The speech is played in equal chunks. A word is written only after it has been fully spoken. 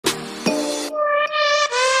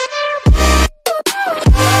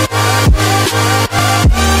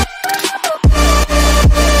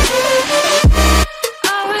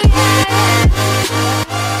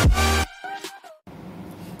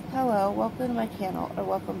my channel, or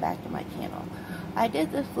welcome back to my channel. I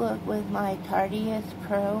did this look with my Tarteist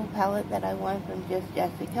Pro palette that I won from Just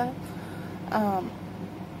Jessica.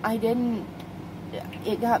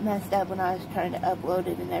 It got messed up when I was trying to upload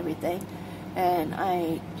it and everything, and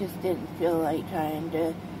I just didn't feel like trying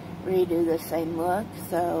to redo the same look,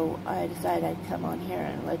 so I decided I'd come on here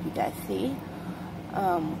and let you guys see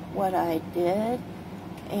what I did.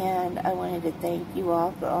 And I wanted to thank you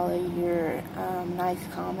all for all of your nice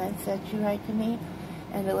comments that you write to me,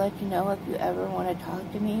 and to let you know if you ever want to talk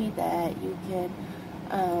to me that you can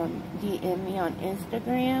DM me on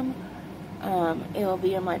Instagram. It will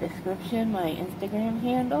be in my description, my Instagram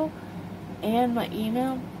handle and my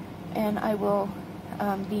email, and I will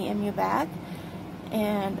DM you back.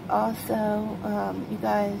 And also you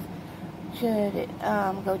guys should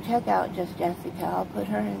go check out Just Jessica. I'll put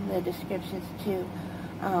her in the descriptions too.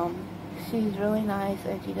 She's really nice,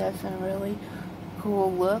 and she does some really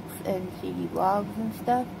cool looks, and she vlogs and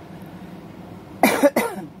stuff.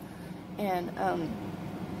 And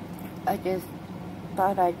I just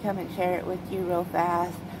thought I'd come and share it with you real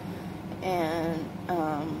fast, and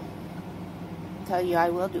tell you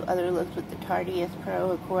I will do other looks with the Tarteist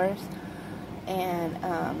Pro, of course. And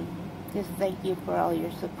just thank you for all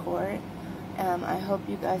your support. I hope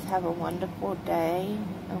you guys have a wonderful day,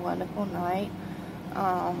 a wonderful night.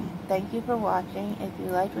 Thank you for watching. If you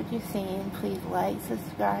liked what you've seen, please like,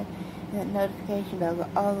 subscribe, and the notification bell, go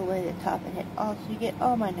all the way to the top and hit all so you get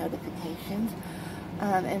all my notifications.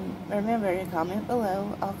 And remember to comment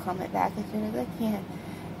below. I'll comment back as soon as I can.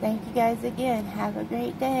 Thank you guys again. Have a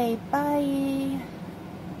great day. Bye.